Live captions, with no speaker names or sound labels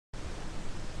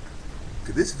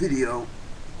For this video,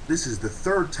 this is the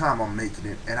third time I'm making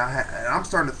it, and I'm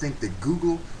starting to think that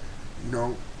Google, you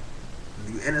know,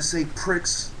 you NSA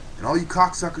pricks, and all you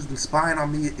cocksuckers been spying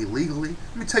on me illegally.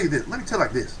 Let me tell you this. Let me tell you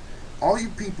like this. All you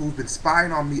people who've been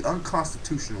spying on me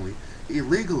unconstitutionally,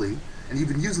 illegally, and you've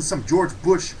been using some George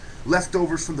Bush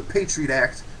leftovers from the Patriot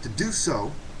Act to do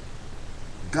so,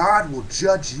 God will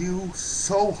judge you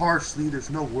so harshly there's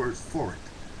no words for it.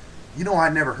 You know I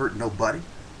never hurt nobody.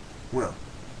 Well,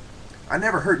 I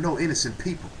never hurt no innocent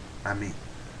people, I mean.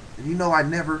 And you know I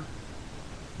never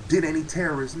did any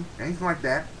terrorism, anything like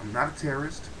that. I'm not a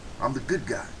terrorist. I'm the good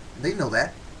guy. They know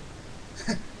that.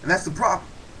 And that's the problem.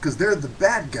 Because they're the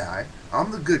bad guy.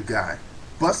 I'm the good guy.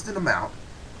 Busting them out.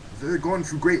 They're going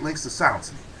through great lengths to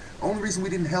silence me. Only reason we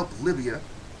didn't help Libya,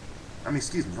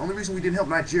 the only reason we didn't help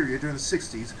Nigeria during the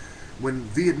 60s when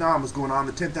Vietnam was going on,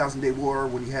 the 10,000-day war,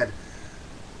 when you had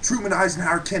Truman,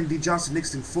 Eisenhower, Kennedy, Johnson,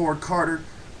 Nixon, Ford, Carter,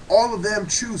 all of them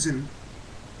choosing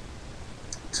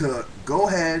to go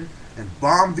ahead and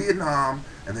bomb Vietnam,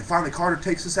 and then finally Carter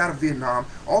takes us out of Vietnam.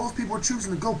 All those people were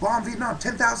choosing to go bomb Vietnam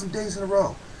 10,000 days in a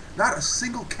row. Not a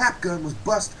single cap gun was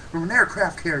bust from an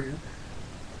aircraft carrier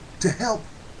to help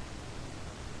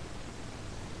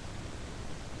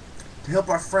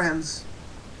our friends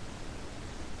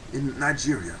in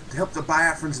Nigeria, to help the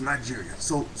Biafrans in Nigeria.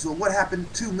 So what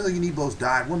happened? 2 million Igbos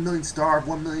died, 1 million starved,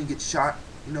 1 million get shot,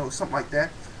 you know, something like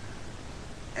that.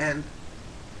 And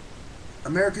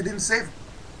America didn't save them.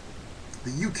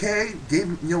 The UK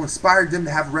gave, inspired them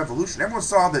to have a revolution. Everyone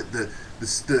saw that the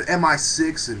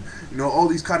MI6 and all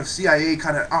these kind of CIA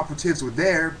kind of operatives were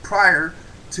there prior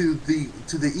to the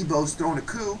Igbos throwing a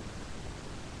coup.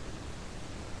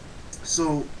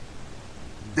 So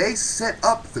they set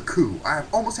up the coup. I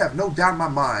almost have no doubt in my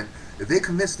mind that they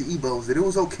convinced the Igbos that it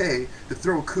was okay to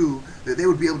throw a coup, that they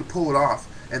would be able to pull it off,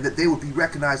 and that they would be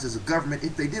recognized as a government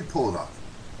if they did pull it off.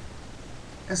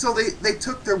 And so they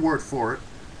took their word for it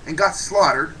and got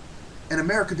slaughtered, and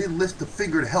America didn't lift a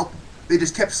finger to help them. They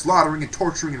just kept slaughtering and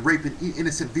torturing and raping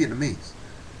innocent Vietnamese.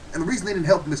 And the reason they didn't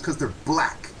help them is because they're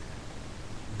black.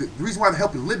 The reason why they're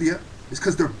helping Libya is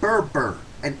because they're Berber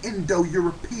and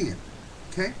Indo-European.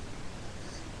 Okay?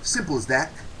 Simple as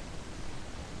that.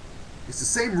 It's the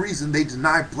same reason they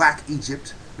deny black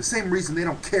Egypt, the same reason they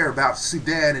don't care about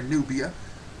Sudan and Nubia.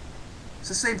 It's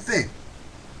the same thing.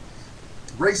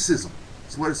 Racism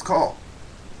is what it's called.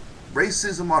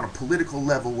 Racism on a political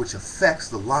level which affects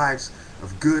the lives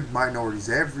of good minorities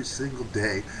every single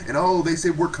day. And oh, they say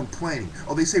we're complaining.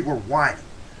 Oh, they say we're whining.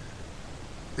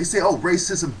 They say, oh,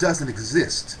 racism doesn't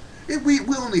exist.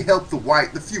 We'll only help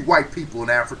the few white people in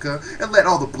Africa and let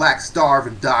all the blacks starve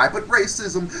and die. But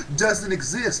racism doesn't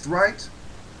exist, right?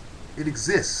 It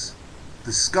exists.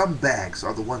 The scumbags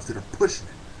are the ones that are pushing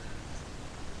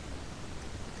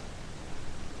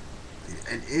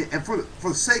it. And for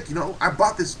the sake, I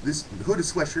bought this hooded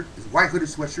sweatshirt, this white hooded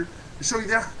sweatshirt, to show you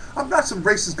that I'm not some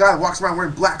racist guy that walks around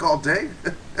wearing black all day.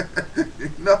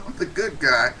 I'm the good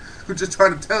guy who's just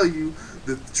trying to tell you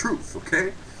the truth,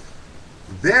 okay?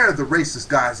 They're the racist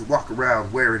guys that walk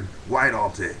around wearing white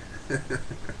all day.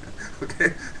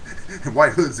 Okay? And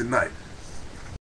white hoods at night.